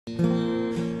Today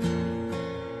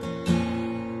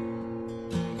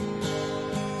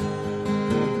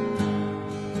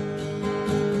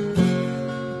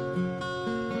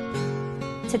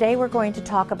we're going to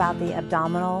talk about the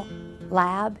abdominal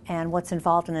lab and what's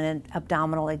involved in an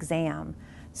abdominal exam.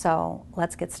 So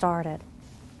let's get started.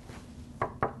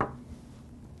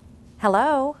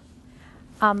 Hello.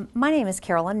 My name is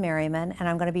Carolyn Merriman, and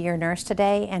I'm going to be your nurse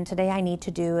today, and today I need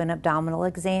to do an abdominal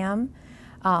exam.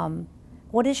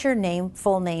 What is your name,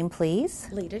 full name, please?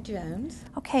 Lita Jones.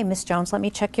 Okay, Miss Jones, let me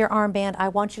check your armband. I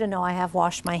want you to know I have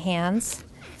washed my hands.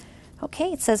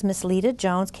 Okay, it says Miss Lita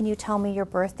Jones. Can you tell me your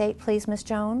birth date, please, Miss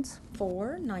Jones?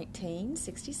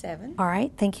 4/1967. All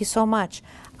right, thank you so much.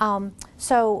 Before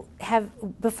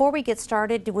we get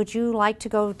started, would you like to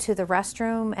go to the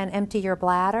restroom and empty your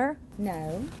bladder?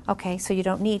 No. Okay, so you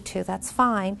don't need to, that's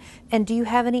fine. And do you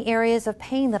have any areas of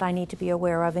pain that I need to be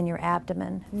aware of in your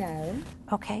abdomen? No.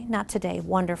 Okay, not today,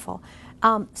 wonderful.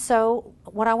 So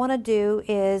what I want to do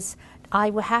is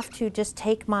I will have to just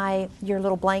take your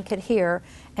little blanket here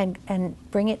and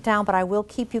bring it down, but I will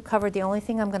keep you covered. The only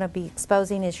thing I'm going to be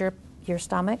exposing is your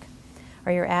stomach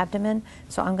or your abdomen.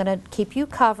 So I'm going to keep you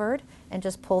covered and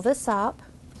just pull this up.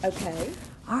 Okay.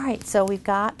 All right, so we've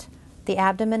got the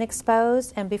abdomen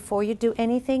exposed, and before you do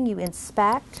anything, you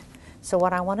inspect. So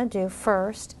what I want to do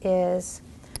first is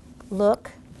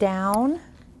look down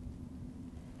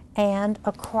and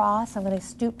across. I'm going to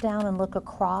stoop down and look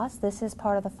across. This is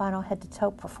part of the final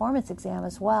head-to-toe performance exam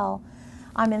as well.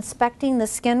 I'm inspecting the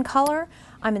skin color.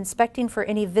 I'm inspecting for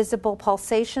any visible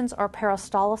pulsations or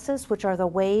peristalsis, which are the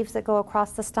waves that go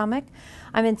across the stomach.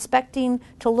 I'm inspecting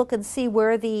to look and see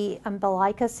where the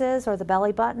umbilicus is, or the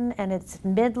belly button, and it's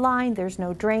midline. There's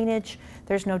no drainage.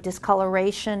 There's no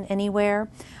discoloration anywhere.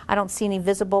 I don't see any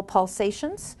visible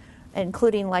pulsations,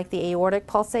 including like the aortic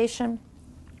pulsation.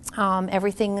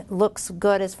 Everything looks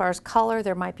good as far as color.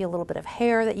 There might be a little bit of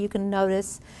hair that you can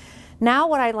notice. Now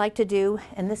what I'd like to do,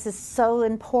 and this is so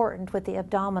important with the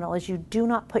abdominal, is you do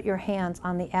not put your hands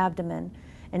on the abdomen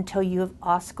until you have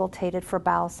auscultated for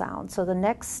bowel sounds. So the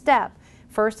next step,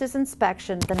 first is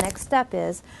inspection. The next step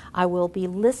is I will be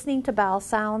listening to bowel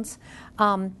sounds.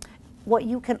 What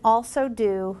you can also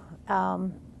do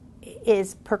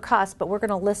is percuss, but we're going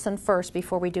to listen first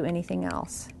before we do anything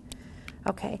else.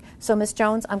 Okay, so Miss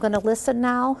Jones, I'm going to listen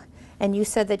now, and you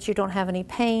said that you don't have any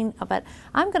pain, but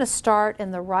I'm going to start in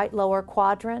the right lower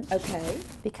quadrant. Okay.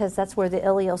 Because that's where the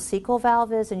ileocecal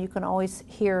valve is, and you can always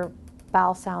hear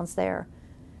bowel sounds there.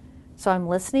 So I'm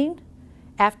listening.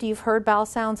 After you've heard bowel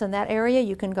sounds in that area,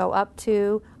 you can go up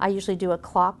to, I usually do a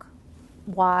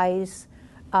clockwise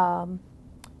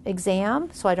exam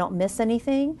so I don't miss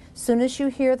anything. As soon as you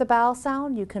hear the bowel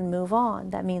sound, you can move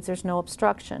on. That means there's no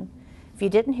obstruction. If you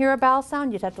didn't hear a bowel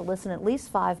sound, you'd have to listen at least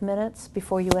 5 minutes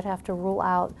before you would have to rule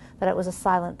out that it was a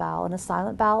silent bowel. And a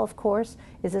silent bowel, of course,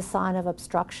 is a sign of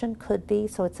obstruction, could be,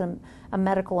 so it's a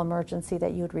medical emergency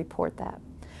that you would report that.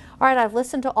 All right, I've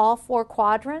listened to all 4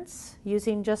 quadrants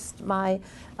using just my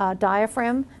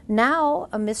diaphragm. Now,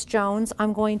 Miss Jones,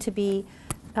 I'm going to be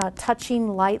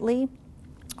touching lightly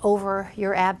over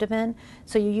your abdomen.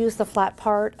 So you use the flat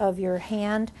part of your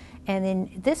hand, and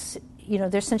then this,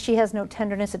 since she has no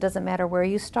tenderness, it doesn't matter where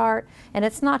you start. And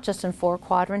it's not just in 4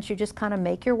 quadrants. You just kind of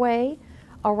make your way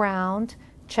around,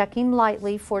 checking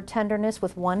lightly for tenderness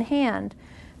with one hand.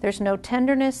 There's no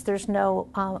tenderness. There's no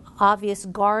obvious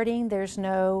guarding. There's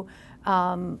no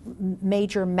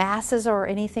major masses or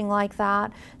anything like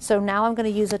that. So now I'm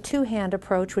going to use a 2-hand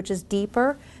approach, which is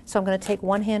deeper. So I'm going to take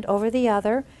one hand over the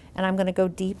other, and I'm going to go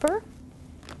deeper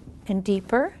and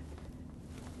deeper,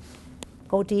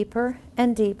 go deeper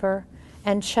and deeper,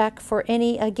 and check for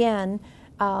any, again,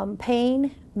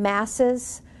 pain,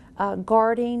 masses,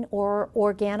 guarding, or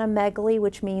organomegaly,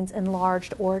 which means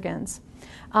enlarged organs.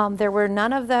 There were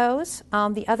none of those.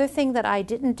 The other thing that I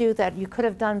didn't do that you could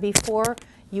have done before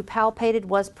you palpated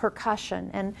was percussion.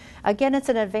 And again, it's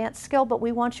an advanced skill, but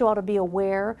we want you all to be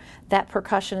aware that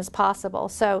percussion is possible.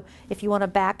 So if you want to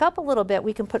back up a little bit,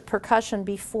 we can put percussion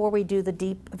before we do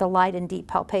the light and deep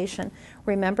palpation.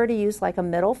 Remember to use like a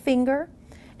middle finger,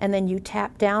 and then you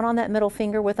tap down on that middle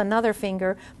finger with another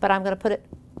finger, but I'm going to put it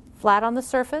flat on the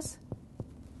surface.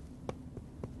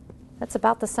 That's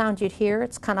about the sound you'd hear.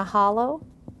 It's kind of hollow.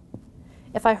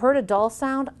 If I heard a dull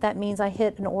sound, that means I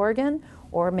hit an organ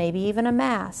or maybe even a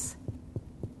mass.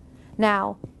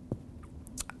 Now,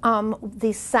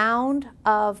 the sound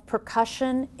of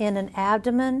percussion in an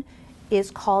abdomen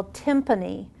is called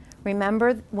tympany.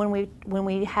 Remember when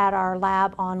we had our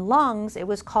lab on lungs, it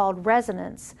was called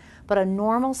resonance, but a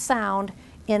normal sound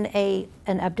in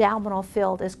an abdominal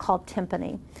field is called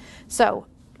tympany. So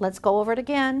let's go over it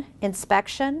again.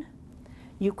 Inspection.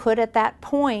 You could at that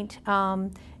point,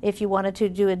 if you wanted to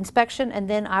do inspection, and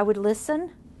then I would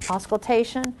listen,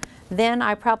 auscultation. Then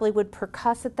I probably would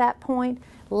percuss at that point.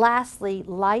 Lastly,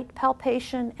 light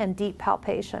palpation and deep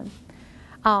palpation.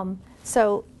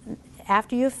 So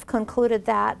after you've concluded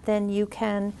that, then you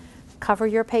can cover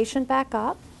your patient back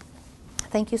up.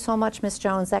 Thank you so much, Ms.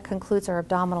 Jones. That concludes our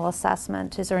abdominal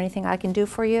assessment. Is there anything I can do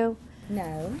for you?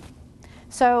 No.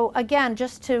 So again,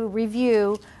 just to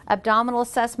review, abdominal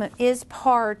assessment is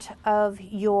part of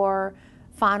your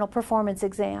final performance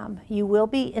exam. You will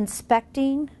be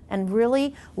inspecting and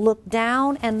really look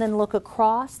down and then look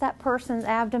across that person's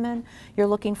abdomen. You're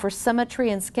looking for symmetry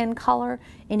and skin color,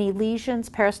 any lesions,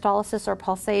 peristalsis, or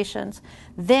pulsations.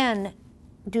 Then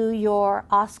do your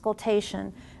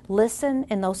auscultation. Listen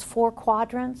in those 4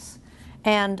 quadrants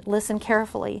and listen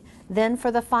carefully. Then for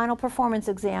the final performance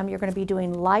exam, you're going to be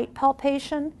doing light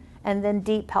palpation and then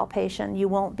deep palpation. You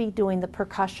won't be doing the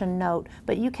percussion note,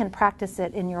 but you can practice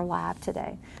it in your lab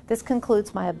today. This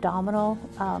concludes my abdominal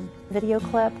video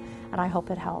clip, and I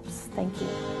hope it helps. Thank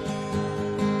you.